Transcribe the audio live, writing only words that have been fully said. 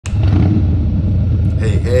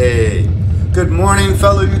Hey, hey. Good morning,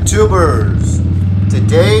 fellow YouTubers.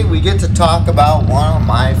 Today we get to talk about one of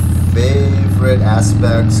my favorite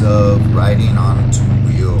aspects of riding on two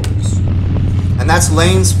wheels, and that's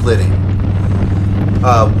lane splitting.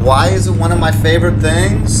 Why is it one of my favorite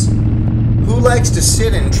things? Who likes to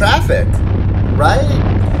sit in traffic, right?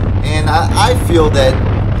 And I feel that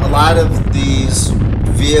a lot of these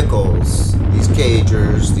vehicles, these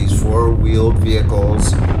cagers, these four-wheeled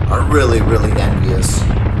vehicles, are really envious.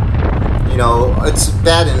 You know, it's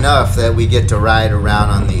bad enough that we get to ride around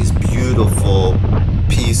on these beautiful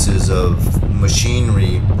pieces of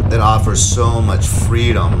machinery that offer so much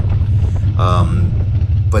freedom,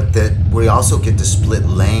 but that we also get to split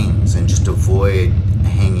lanes and just avoid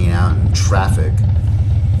hanging out in traffic.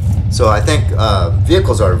 So I think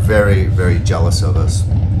vehicles are very jealous of us,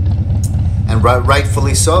 and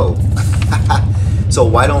rightfully so. So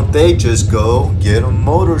why don't they just go get a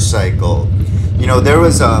motorcycle? You know, there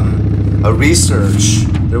was some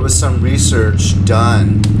research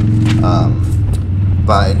done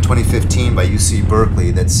in 2015 by UC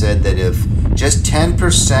Berkeley that said that if just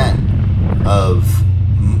 10% of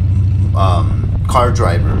car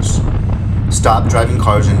drivers stopped driving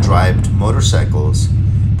cars and drive motorcycles,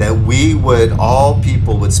 that all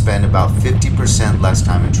people would spend about 50% less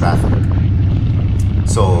time in traffic.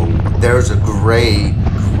 So there's a great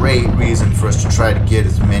reason for us to try to get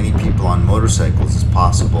as many people on motorcycles as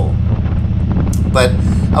possible. But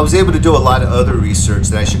I was able to do a lot of other research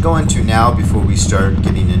that I should go into now before we start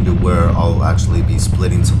getting into where I'll actually be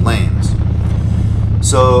splitting some lanes.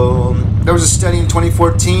 So there was a study in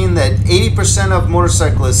 2014 that 80% of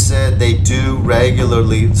motorcyclists said they do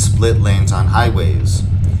regularly split lanes on highways.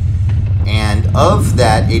 And of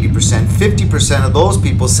that 80%, 50% of those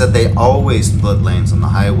people said they always split lanes on the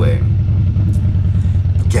highway.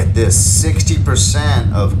 Get this,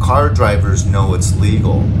 60% of car drivers know it's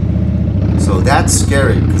legal. So that's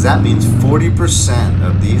scary, because that means 40%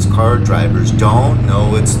 of these car drivers don't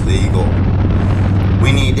know it's legal.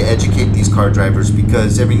 We need to educate these car drivers,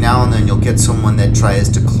 because every now and then you'll get someone that tries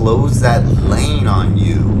to close that lane on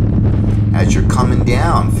you as you're coming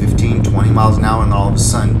down 15, 20 miles an hour, and all of a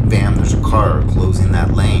sudden, bam, there's a car closing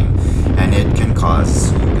that lane, and it can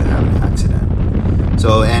cause you to have an accident.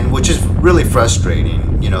 So, and which is really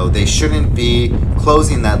frustrating. You know, they shouldn't be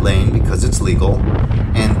closing that lane because it's legal,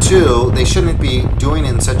 and two, they shouldn't be doing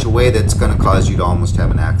it in such a way that's going to cause you to almost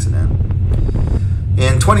have an accident.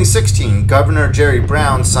 In 2016, Governor Jerry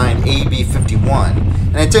Brown signed AB 51,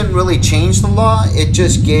 and it didn't really change the law, it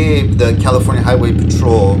just gave the California Highway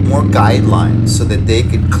Patrol more guidelines so that they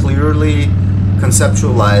could clearly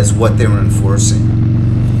conceptualize what they were enforcing.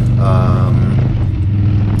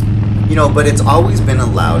 You know, but it's always been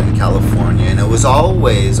allowed in California, and it was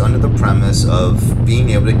always under the premise of being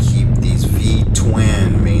able to keep these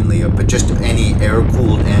V-twin mainly, but just any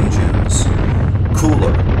air-cooled engines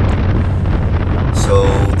cooler. So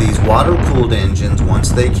these water-cooled engines, once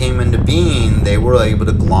they came into being, they were able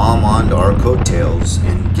to glom onto our coattails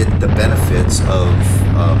and get the benefits of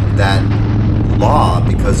that law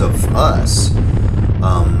because of us.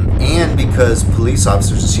 And because police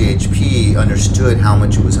officers at CHP understood how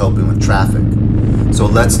much it was helping with traffic. So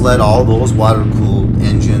let's let all those water-cooled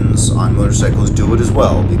engines on motorcycles do it as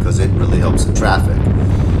well, because it really helps the traffic.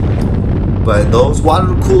 But those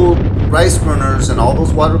water-cooled rice burners and all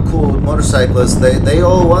those water-cooled motorcyclists, they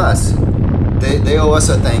owe us. They owe us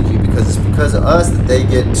a thank you, because it's because of us that they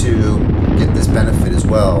get to get this benefit as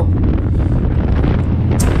well.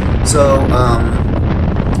 So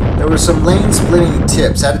there were some lane splitting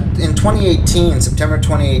tips. In 2018, September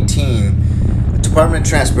 2018, the Department of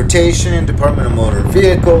Transportation, Department of Motor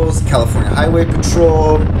Vehicles, California Highway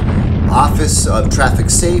Patrol, Office of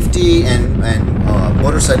Traffic Safety, and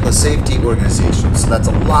motorcyclist safety organizations. So that's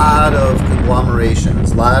a lot of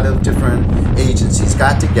conglomerations, a lot of different agencies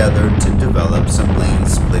got together to develop some lane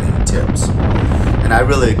splitting tips. And I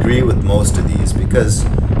really agree with most of these, because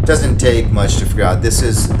it doesn't take much to figure out this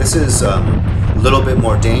is a little bit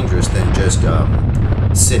more dangerous than just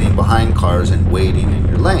sitting behind cars and waiting in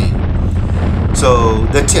your lane. So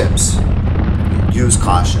the tips: use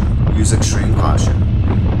caution, use extreme caution.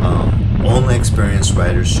 Only experienced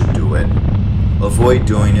riders should do it. Avoid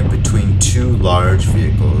doing it between two large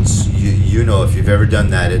vehicles. You know, if you've ever done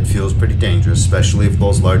that, it feels pretty dangerous, especially if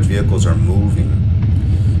those large vehicles are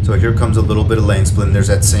moving. So here comes a little bit of lane splitting. There's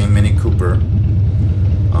that same Mini Cooper.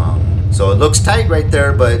 So it looks tight right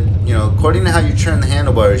there, but you know, according to how you turn the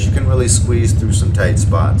handlebars, you can really squeeze through some tight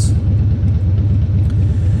spots.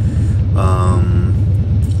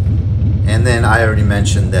 And then I already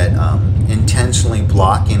mentioned that intentionally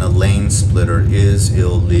blocking a lane splitter is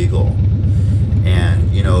illegal. And,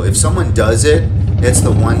 you know, if someone does it, it's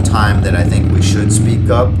the one time that I think we should speak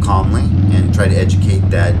up calmly and try to educate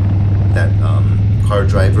that car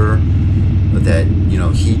driver that, you know,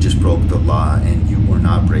 he just broke the law and you were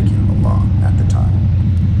not breaking the law at the time.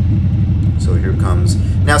 So here comes.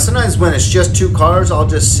 Now, sometimes when it's just two cars, I'll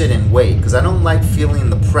just sit and wait because I don't like feeling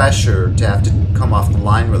the pressure to have to come off the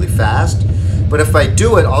line really fast. But if I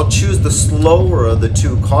do it, I'll choose the slower of the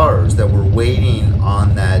two cars that were waiting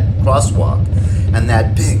on that crosswalk. And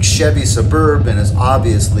that big Chevy Suburban is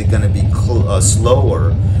obviously going to be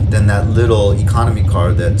slower than that little economy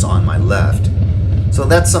car that's on my left. So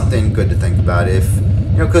that's something good to think about. If,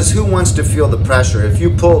 you know, because who wants to feel the pressure? If you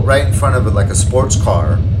pull right in front of it like a sports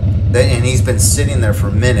car, and he's been sitting there for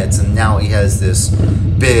minutes, and now he has this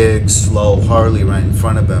big, slow Harley right in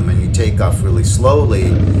front of him, and you take off really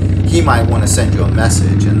slowly, he might want to send you a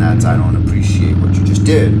message, and that's, I don't appreciate what you just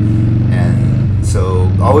did. And so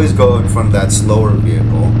always go in front of that slower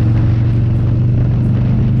vehicle.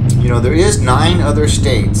 You know, there is 9 other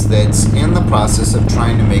states that's in the process of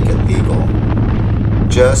trying to make it legal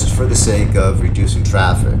just for the sake of reducing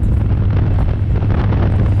traffic.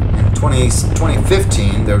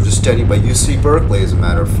 2015, there was a study by UC Berkeley, as a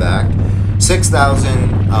matter of fact.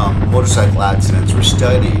 6,000 motorcycle accidents were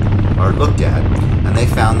studied or looked at, and they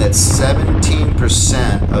found that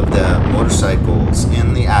 17% of the motorcycles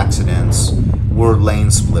in the accidents were lane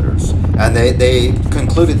splitters. And they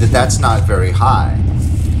concluded that that's not very high.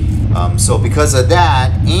 So because of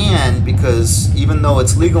that, and because even though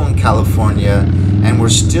it's legal in California, and we're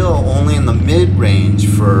still only in the mid-range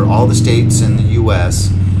for all the states in the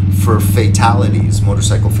U.S., for fatalities,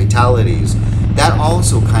 motorcycle fatalities, that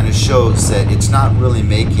also kind of shows that it's not really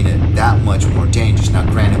making it that much more dangerous. Now,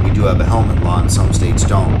 granted, we do have a helmet law and some states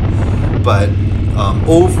don't, but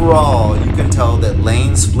overall, you can tell that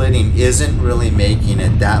lane splitting isn't really making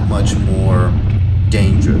it that much more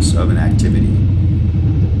dangerous of an activity.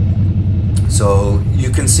 So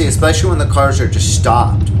you can see, especially when the cars are just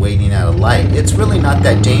stopped waiting at a light, it's really not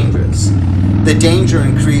that dangerous. The danger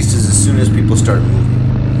increases as soon as people start moving.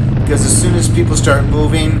 Because as soon as people start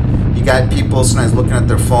moving, you got people sometimes looking at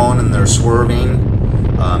their phone and they're swerving.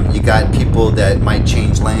 You got people that might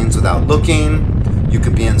change lanes without looking. You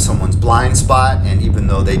could be in someone's blind spot, and even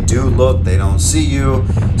though they do look, they don't see you.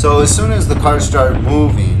 So as soon as the cars start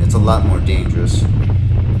moving, it's a lot more dangerous.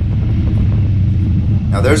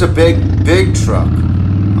 Now there's a big truck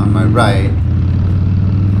on my right.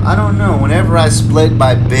 I don't know, whenever I split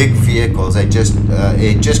by big vehicles, it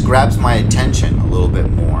just grabs my attention a little bit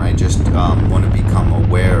more. I just want to become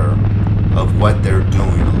aware of what they're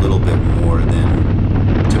doing a little bit more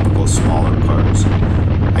than typical smaller cars.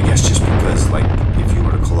 I guess just because, like, if you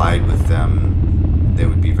were to collide with them, they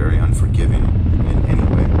would be very unforgiving in any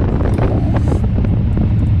way.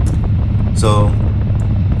 So,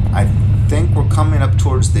 I think we're coming up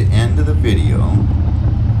towards the end of the video.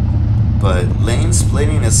 But lane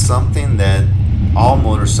splitting is something that all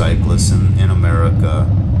motorcyclists in America,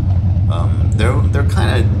 they're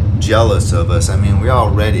kind of jealous of us. I mean, we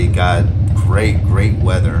already got great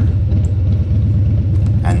weather,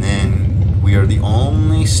 and then we are the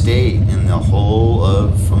only state in the whole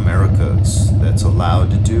of Americas that's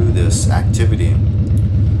allowed to do this activity.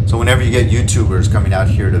 So whenever you get YouTubers coming out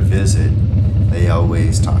here to visit, they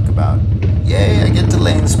always talk about, yay, I get to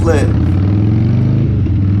lane split.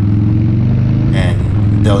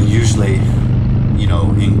 And they'll usually, you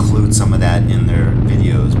know, include some of that in their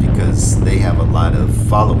videos because they have a lot of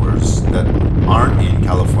followers that aren't in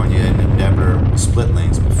California and have never split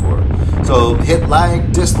lanes before. So hit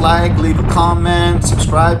like, dislike, leave a comment,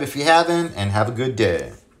 subscribe if you haven't, and have a good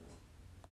day.